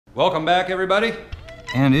Welcome back, everybody.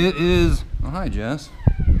 And it is, oh hi Jess.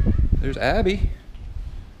 There's Abby.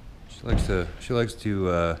 She likes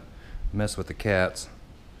to mess with the cats.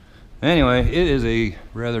 Anyway, it is a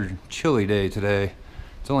rather chilly day today.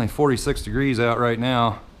 It's only 46 degrees out right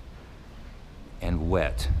now and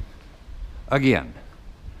wet. Again.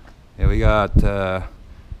 Yeah, we got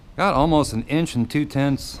almost 1 2/10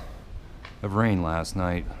 inches of rain last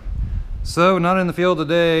night. So not in the field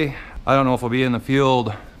today. I don't know if we'll be in the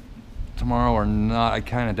field tomorrow or not. I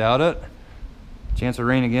kind of doubt it. Chance of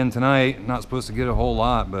rain again tonight. Not supposed to get a whole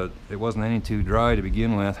lot, but it wasn't any too dry to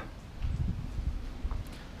begin with.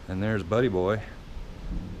 And there's Buddy Boy.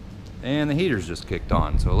 And the heaters just kicked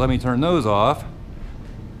on. So let me turn those off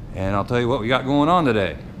and I'll tell you what we got going on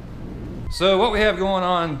today. So what we have going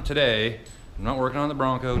on today, I'm not working on the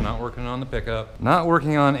Bronco, not working on the pickup, not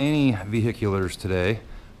working on any vehiculars today,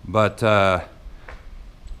 but I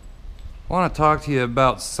want to talk to you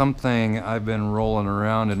about something I've been rolling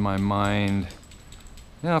around in my mind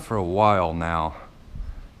for a while now.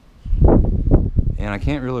 And I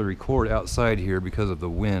can't really record outside here because of the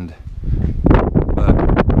wind. But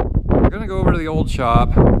we're gonna go over to the old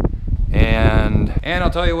shop and I'll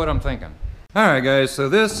tell you what I'm thinking. Alright guys, so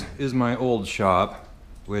this is my old shop,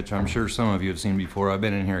 which I'm sure some of you have seen before. I've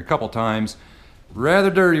been in here a couple times. Rather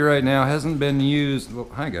dirty right now, hasn't been used, well,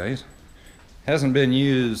 hi guys. Hasn't been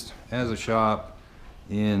used as a shop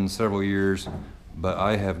in several years, but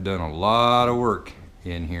I have done a lot of work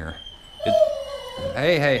in here.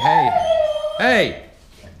 Hey,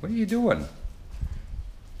 what are you doing?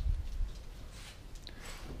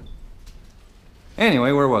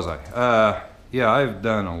 Anyway, where was I? Yeah, I've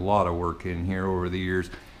done a lot of work in here over the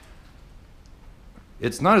years.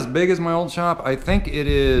 It's not as big as my old shop. I think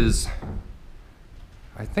it's,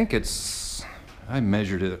 I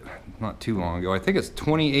measured it not too long ago. I think it's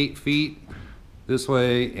 28 feet this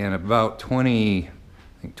way and about 20,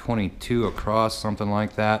 I think 22 across, something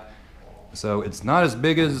like that. So it's not as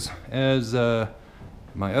big as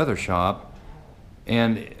my other shop.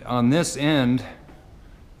 And on this end,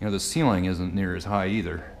 the ceiling isn't near as high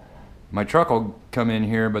either. My truck will come in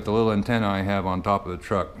here, but the little antenna I have on top of the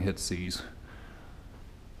truck hits these.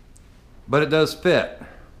 But it does fit.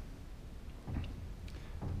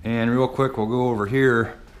 And real quick, we'll go over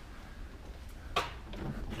here.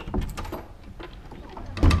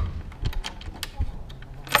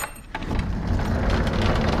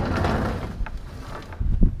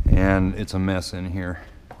 And it's a mess in here.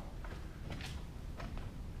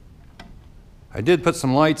 I did put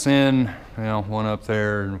some lights in, one up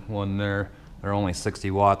there and one there. They're only 60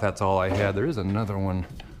 watt, that's all I had. There is another one,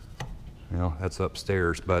 that's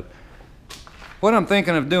upstairs. But what I'm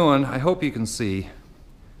thinking of doing, I hope you can see.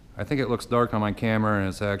 I think it looks dark on my camera and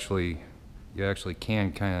it's actually, you actually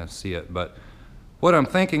can kind of see it. But what I'm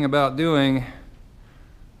thinking about doing,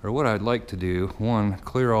 or what I'd like to do, one,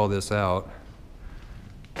 clear all this out,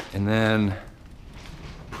 and then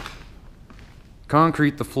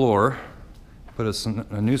concrete the floor, put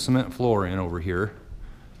a new cement floor in over here.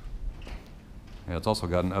 Yeah, it's also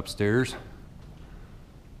got an upstairs,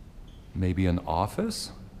 maybe an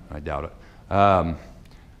office, I doubt it.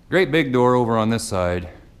 Great big door over on this side.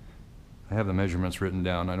 I have the measurements written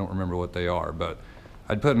down, I don't remember what they are, but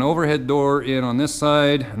I'd put an overhead door in on this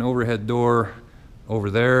side, an overhead door over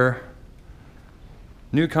there,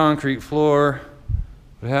 new concrete floor.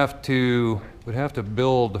 Would have to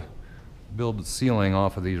build the ceiling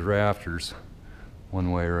off of these rafters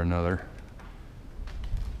one way or another.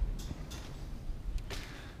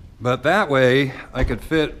 But that way I could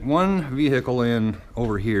fit one vehicle in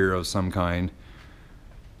over here of some kind.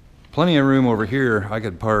 Plenty of room over here. I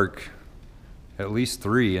could park at least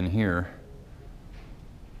 3 in here.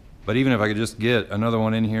 But even if I could just get another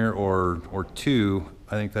one in here or 2,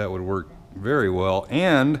 I think that would work very well.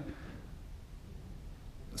 And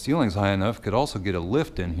the ceiling's high enough, could also get a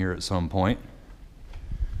lift in here at some point.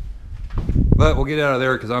 But we'll get out of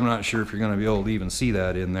there because I'm not sure if you're going to be able to even see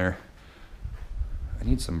that in there. I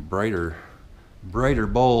need some brighter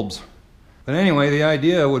bulbs. But anyway, the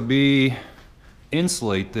idea would be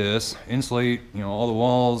insulate this, all the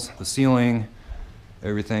walls, the ceiling,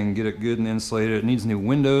 everything, get it good and insulated. It needs new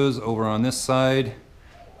windows over on this side.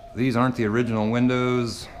 These aren't the original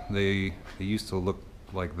windows. They used to look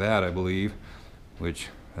like that, I believe, which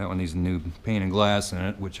that one needs a new pane and glass in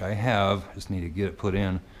it, which I have, just need to get it put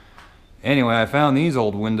in. Anyway, I found these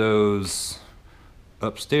old windows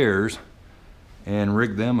upstairs and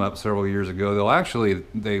rigged them up several years ago.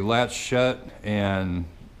 They latch shut and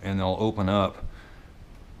they'll open up,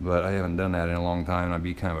 but I haven't done that in a long time and I'd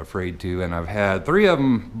be kind of afraid to. And I've had 3 of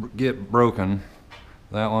them get broken.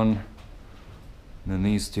 That one, and then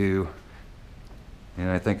these two, and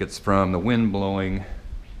I think it's from the wind blowing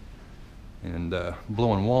and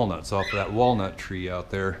blowing walnuts off of that walnut tree out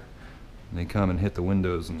there, and they come and hit the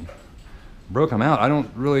windows and broke them out. I don't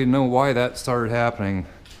really know why that started happening.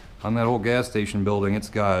 On that old gas station building, it's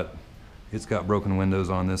got broken windows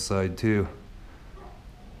on this side too,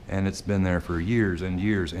 and it's been there for years and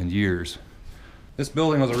years and years. This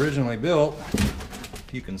building was originally built,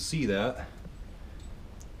 you can see that.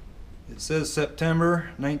 It says September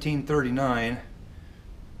 1939.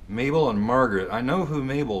 Mabel and Margaret. I know who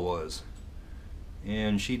Mabel was,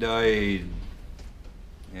 and she died,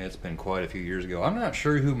 yeah, it's been quite a few years ago. I'm not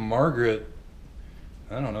sure who Margaret,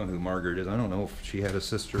 I don't know who Margaret is. I don't know if she had a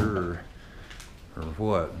sister or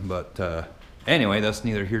what, but anyway, that's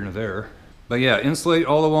neither here nor there. But yeah, insulate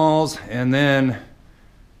all the walls, and then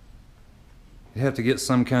you have to get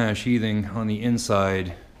some kind of sheathing on the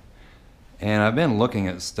inside. And I've been looking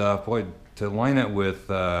at stuff, boy, to line it with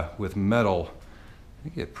metal, they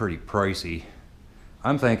get pretty pricey.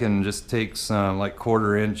 I'm thinking just take some like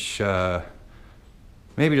 1/4 inch,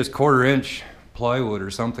 maybe just 1/4 inch plywood or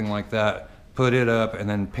something like that, put it up and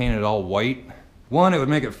then paint it all white. One, it would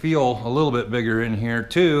make it feel a little bit bigger in here.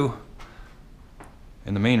 Two,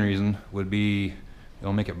 and the main reason would be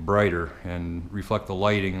it'll make it brighter and reflect the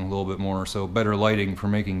lighting a little bit more, so better lighting for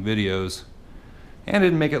making videos. And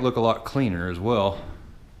it'd make it look a lot cleaner as well.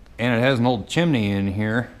 And it has an old chimney in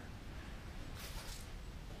here.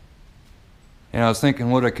 And I was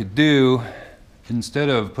thinking what I could do, instead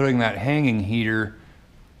of putting that hanging heater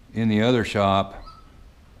in the other shop,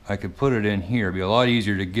 I could put it in here. It'd be a lot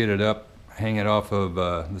easier to get it up, hang it off of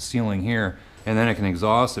the ceiling here, and then I can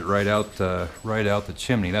exhaust it right out the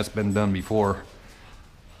chimney. That's been done before.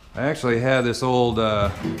 I actually had this old,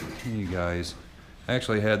 you guys, I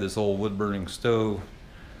actually had this old wood burning stove.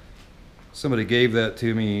 Somebody gave that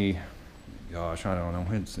to me, gosh, I don't know,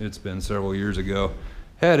 it's been several years ago.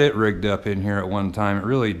 Had it rigged up in here at one time. It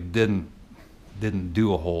really didn't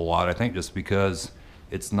do a whole lot, I think just because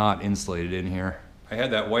it's not insulated in here. I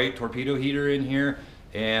had that white torpedo heater in here,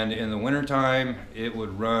 and in the wintertime it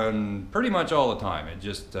would run pretty much all the time. It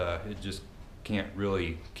just can't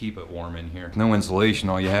really keep it warm in here. No insulation,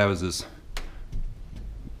 all you have is this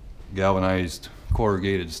galvanized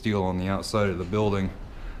corrugated steel on the outside of the building.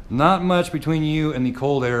 Not much between you and the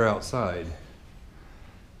cold air outside.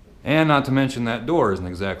 And not to mention that door isn't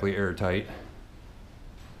exactly airtight.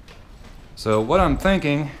 So what I'm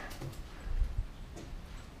thinking,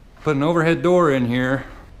 put an overhead door in here,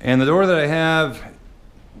 and the door that I have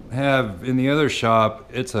in the other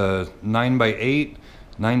shop, it's a 9x8,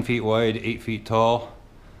 9 feet wide, 8 feet tall.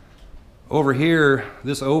 Over here,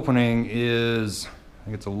 this opening is, I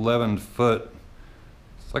think it's 11 foot.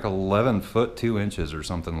 It's like 11 foot 2 inches or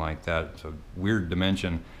something like that. It's a weird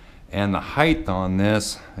dimension. And the height on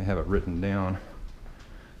this, I have it written down.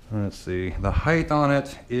 Let's see. The height on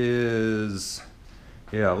it is,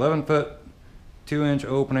 yeah, 11 foot 2 inch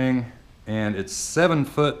opening, and it's 7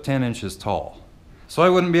 foot 10 inches tall. So I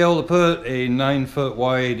wouldn't be able to put a 9 foot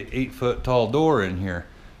wide, 8 foot tall door in here.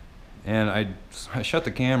 And I shut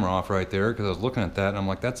the camera off right there because I was looking at that and I'm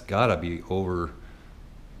like, that's gotta be over,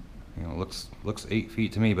 you know, looks 8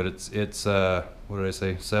 feet to me, but it's what did I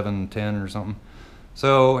say, 7'10" or something.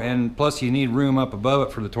 So, and plus you need room up above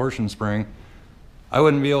it for the torsion spring. I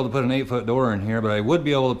wouldn't be able to put an 8 foot door in here, but I would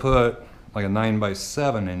be able to put like a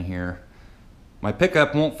 9x7 in here. My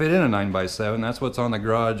pickup won't fit in a 9x7. That's what's on the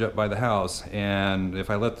garage up by the house. And if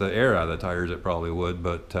I let the air out of the tires, it probably would,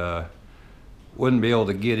 but wouldn't be able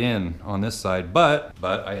to get in on this side. But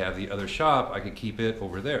I have the other shop. I could keep it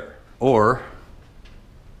over there. Or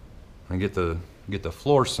I get the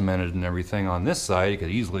floor cemented and everything on this side. It could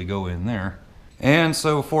easily go in there. And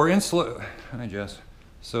so for for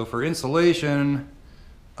insulation,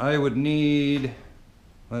 I would need,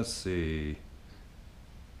 let's see.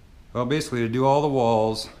 Well, basically to do all the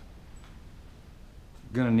walls,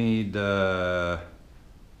 I'm gonna need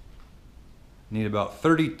about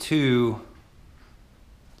 32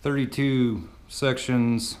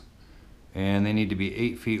 sections, and they need to be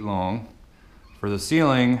 8 feet long. For the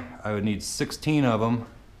ceiling, I would need 16 of them,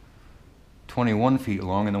 21 feet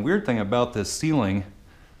long. And the weird thing about this ceiling,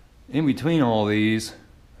 in between all these,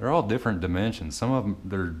 they're all different dimensions. Some of them,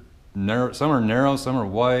 they're narrow, some are narrow, some are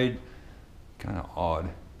wide, kind of odd.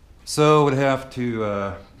 So would have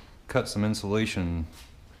to cut some insulation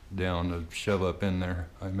down to shove up in there,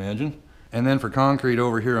 I imagine. And then for concrete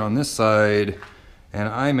over here on this side, and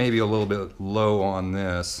I may be a little bit low on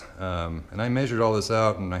this, and I measured all this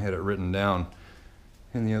out and I had it written down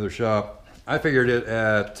in the other shop. I figured it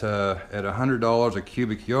at $100 a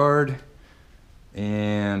cubic yard,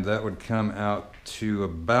 and that would come out to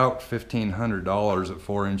about $1,500 at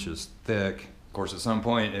 4 inches thick. Of course, at some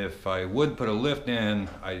point, if I would put a lift in,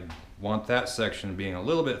 I want that section being a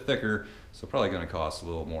little bit thicker, so probably going to cost a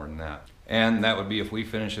little more than that. And that would be if we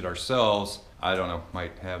finish it ourselves. I don't know,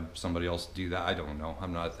 might have somebody else do that. I don't know.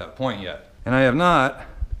 I'm not at that point yet. And I have not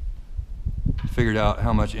figured out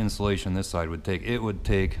how much insulation this side would take. It would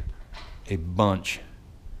take a bunch.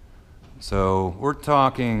 So we're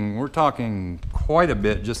talking quite a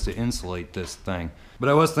bit just to insulate this thing. But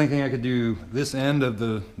I was thinking I could do this end of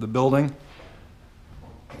the building,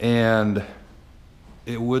 and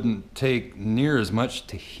it wouldn't take near as much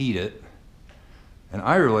to heat it. And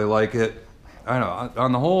I really like it. I don't know,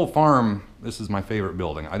 on the whole farm, this is my favorite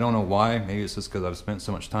building. I don't know why, maybe it's just because I've spent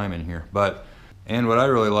so much time in here. And what I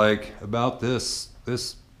really like about this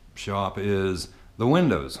shop is the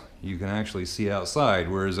windows. You can actually see outside,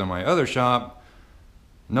 whereas in my other shop,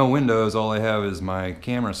 no windows. All I have is my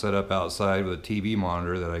camera set up outside with a TV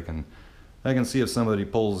monitor that I can see if somebody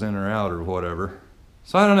pulls in or out or whatever.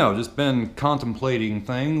 So I don't know, just been contemplating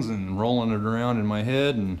things and rolling it around in my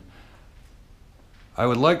head, and I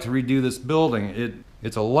would like to redo this building.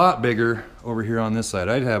 It's a lot bigger over here on this side.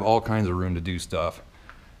 I'd have all kinds of room to do stuff.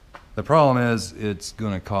 The problem is it's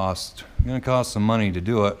gonna cost some money to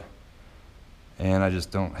do it, and I just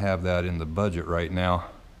don't have that in the budget right now.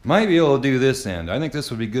 Might be able to do this end. I think this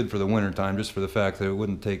would be good for the winter time, just for the fact that it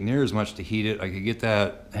wouldn't take near as much to heat it. I could get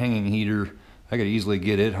that hanging heater, I could easily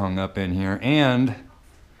get it hung up in here, and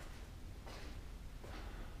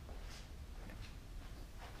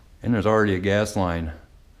there's already a gas line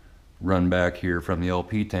run back here from the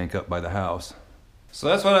LP tank up by the house. So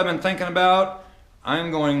that's what I've been thinking about. I'm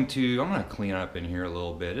gonna clean up in here a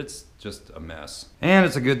little bit. It's just a mess. And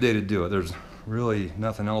it's a good day to do it. There's really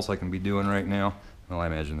nothing else I can be doing right now. Well, I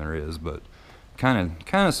imagine there is, but kind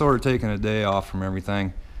of sort of taking a day off from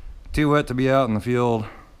everything. Too wet to be out in the field,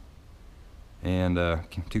 and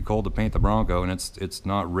too cold to paint the Bronco, and it's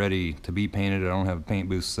not ready to be painted. I don't have a paint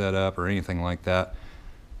booth set up or anything like that.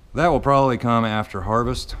 That will probably come after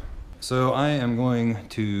harvest. So I am going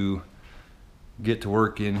to get to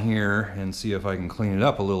work in here and see if I can clean it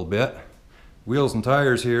up a little bit. Wheels and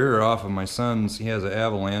tires here are off of my son's. He has an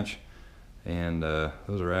Avalanche, and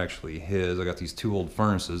those are actually his. I got these 2 old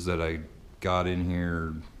furnaces that I got in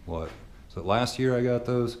here, was it last year I got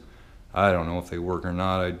those? I don't know if they work or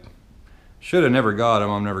not. I should have never got them.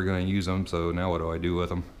 I'm never going to use them, so now what do I do with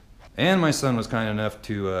them? And my son was kind enough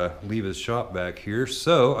to leave his shop back here,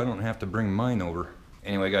 so I don't have to bring mine over.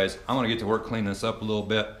 Anyway, guys, I'm going to get to work cleaning this up a little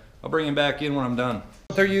bit. I'll bring him back in when I'm done.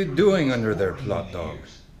 What are you doing under there, plot dog?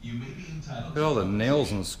 Look at all the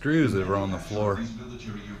nails and screws that are on the floor.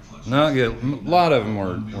 Not good. A lot of them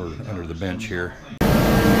were under the bench here.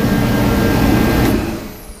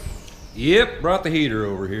 Yep, brought the heater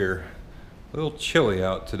over here. A little chilly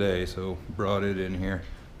out today, so brought it in here.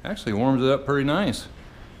 Actually warms it up pretty nice.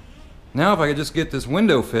 Now if I could just get this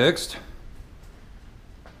window fixed.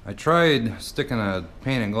 I tried sticking a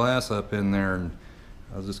pane and glass up in there, and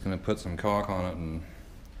I was just going to put some caulk on it and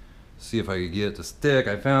see if I could get it to stick.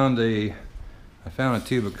 I found a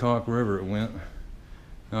tube of caulk wherever it went.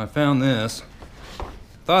 Now I found this.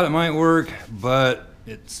 Thought it might work, but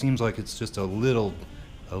it seems like it's just a little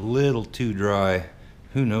too dry.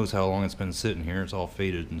 Who knows how long it's been sitting here. It's all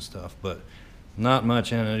faded and stuff, but not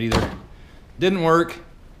much in it either. Didn't work,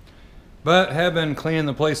 but have been cleaning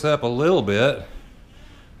the place up a little bit.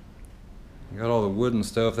 Got all the wooden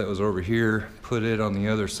stuff that was over here, put it on the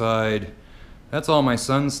other side. That's all my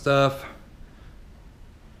son's stuff.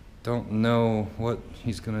 Don't know what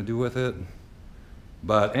he's gonna do with it.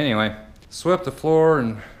 But anyway, swept the floor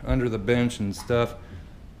and under the bench and stuff.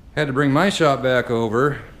 Had to bring my shop back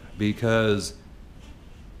over because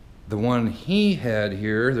the one he had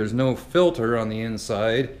here, there's no filter on the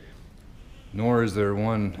inside, nor is there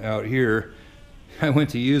one out here. I went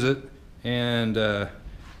to use it, and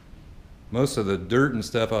most of the dirt and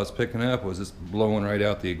stuff I was picking up was just blowing right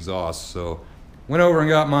out the exhaust. So went over and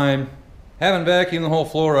got mine. Haven't vacuumed the whole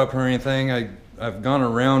floor up or anything. I've gone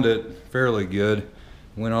around it fairly good.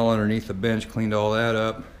 Went all underneath the bench, cleaned all that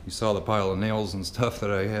up. You saw the pile of nails and stuff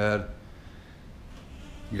that I had.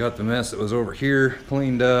 You got the mess that was over here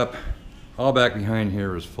cleaned up. All back behind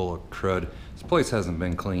here was full of crud. This place hasn't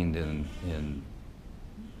been cleaned in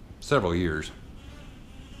several years.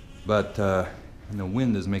 But and the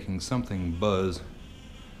wind is making something buzz.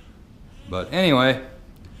 But anyway,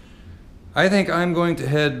 I think I'm going to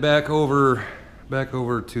head back over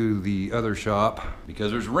to the other shop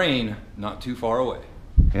because there's rain not too far away.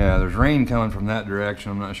 Yeah, there's rain coming from that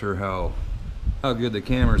direction. I'm not sure how good the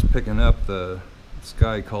camera's picking up the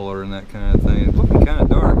sky color and that kind of thing. It's looking kind of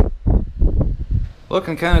dark.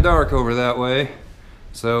 Looking kind of dark over that way.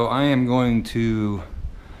 So I'm going to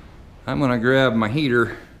grab my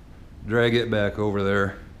heater, drag it back over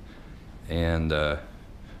there, and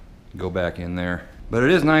go back in there. But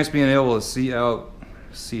it is nice being able to see out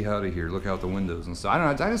of here, look out the windows and stuff. I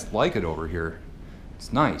don't know, I just like it over here.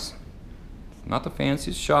 It's nice. It's not the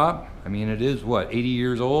fanciest shop. I mean, it is what, 80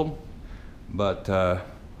 years old? But oh,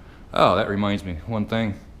 that reminds me, one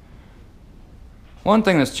thing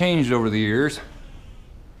that's changed over the years: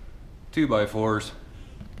 2x4s.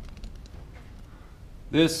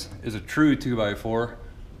 This is a true 2x4.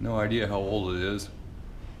 No idea how old it is.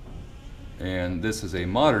 And this is a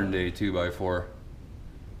modern day 2x4,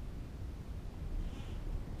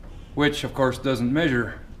 which of course doesn't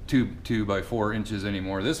measure 2x4 inches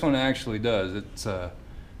anymore. This one actually does. It's a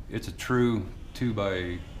true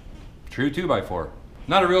 2x4.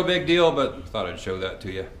 Not a real big deal, but thought I'd show that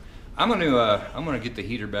to you. I'm gonna get the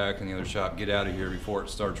heater back in the other shop, get out of here before it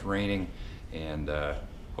starts raining, and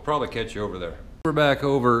I'll probably catch you over there. We're back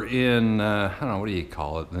over in I don't know, what do you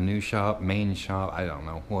call it? The new shop, main shop, I don't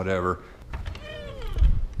know, whatever.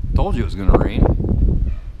 Told you it was gonna rain.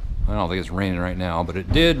 I don't think it's raining right now, but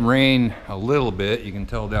it did rain a little bit. You can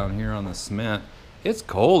tell down here on the cement. It's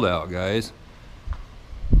cold out, guys.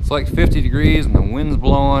 It's like 50 degrees and the wind's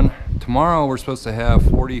blowing. Tomorrow we're supposed to have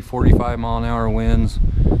 40, 45 mile an hour winds.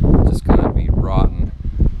 It's just gonna be rotten.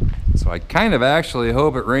 So I kind of actually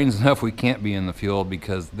hope it rains enough we can't be in the field,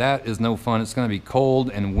 because that is no fun. It's gonna be cold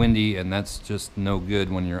and windy, and that's just no good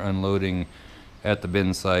when you're unloading at the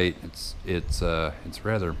bin site. It's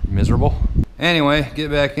rather miserable. Anyway, get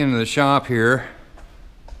back into the shop here.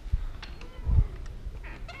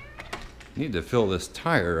 Need to fill this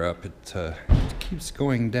tire up. It keeps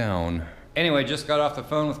going down. Anyway, just got off the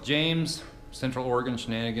phone with James, Central Oregon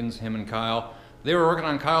Shenanigans, him and Kyle. They were working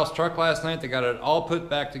on Kyle's truck last night. They got it all put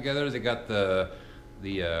back together. They got the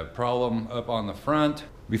problem up on the front.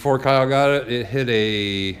 Before Kyle got it, it hit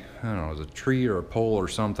I don't know, it was a tree or a pole or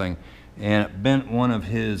something, and it bent one of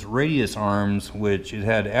his radius arms, which it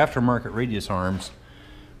had aftermarket radius arms.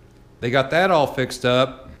 They got that all fixed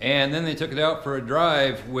up, and then they took it out for a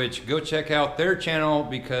drive, which go check out their channel,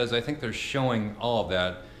 because I think they're showing all of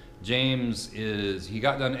that. James he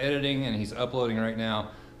got done editing and he's uploading right now.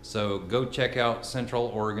 So go check out Central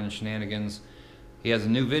Oregon Shenanigans. He has a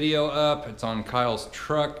new video up. It's on Kyle's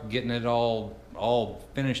truck, getting it all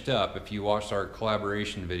finished up, if you watched our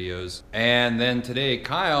collaboration videos. And then today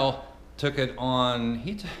Kyle took it on,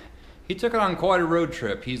 he took it on quite a road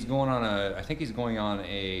trip. He's going on I think he's going on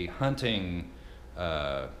a hunting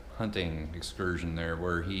excursion there,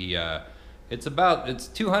 where it's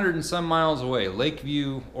 200 and some miles away,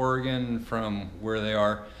 Lakeview, Oregon, from where they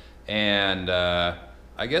are. And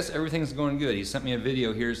I guess everything's going good. He sent me a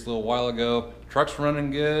video here just a little while ago. Truck's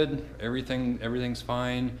running good. Everything's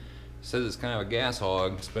fine. Says it's kind of a gas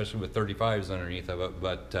hog, especially with 35s underneath of it.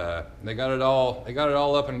 But they got it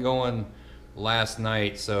all up and going last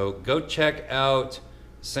night. So go check out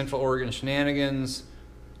Central Oregon Shenanigans.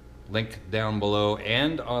 Link down below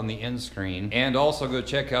and on the end screen. And also go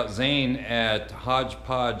check out Zane at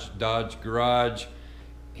Hodgepodge Dodge Garage.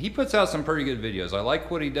 He puts out some pretty good videos. I like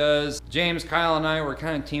what he does. James, Kyle, and I were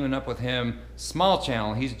kind of teaming up with him. Small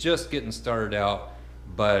channel, he's just getting started out,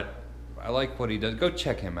 but I like what he does. Go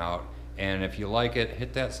check him out. And if you like it,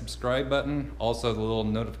 hit that subscribe button. Also the little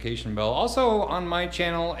notification bell. Also on my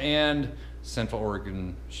channel and Central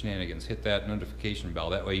Oregon Shenanigans, hit that notification bell.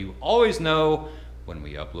 That way you always know when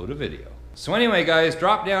we upload a video. So anyway, guys,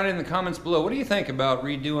 drop down in the comments below. What do you think about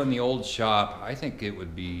redoing the old shop? I think it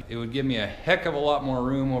would give me a heck of a lot more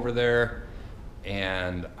room over there,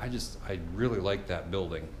 and I really like that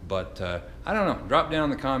building. But I don't know. Drop down in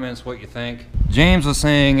the comments what you think. James was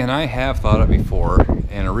saying, and I have thought it before,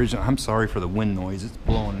 and I'm sorry for the wind noise. It's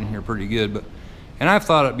blowing in here pretty good, and I've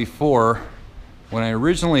thought it before when I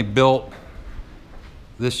originally built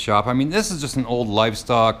this shop. I mean, this is just an old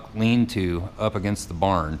livestock lean-to up against the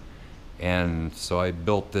barn. And so I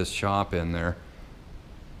built this shop in there.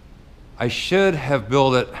 I should have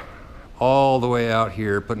built it all the way out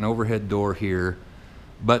here, put an overhead door here.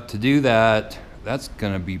 But to do that, that's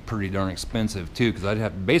gonna be pretty darn expensive too, because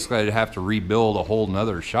I'd have to rebuild a whole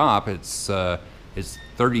nother shop. It's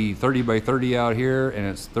 30 by 30 out here, and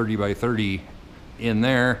it's 30 by 30 in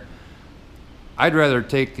there. I'd rather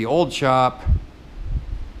take the old shop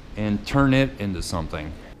and turn it into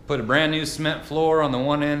something. Put a brand new cement floor on the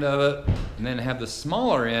one end of it, and then have the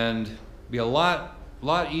smaller end be a lot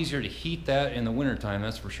easier to heat that in the wintertime,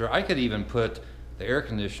 that's for sure. I could even put the air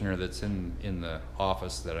conditioner that's in the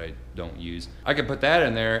office that I don't use. I could put that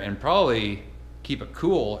in there and probably keep it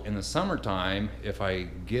cool in the summertime if I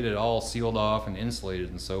get it all sealed off and insulated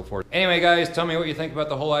and so forth. Anyway guys, tell me what you think about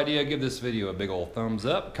the whole idea. Give this video a big old thumbs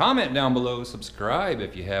up. Comment down below, subscribe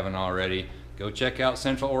if you haven't already. Go check out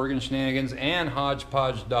Central Oregon Shenanigans and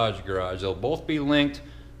Hodgepodge Dodge Garage. They'll both be linked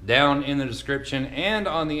down in the description and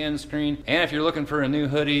on the end screen. And if you're looking for a new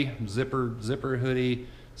hoodie, zipper hoodie,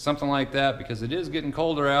 something like that, because it is getting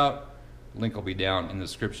colder out, link will be down in the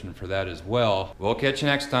description for that as well. We'll catch you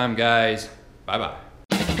next time, guys. Bye-bye.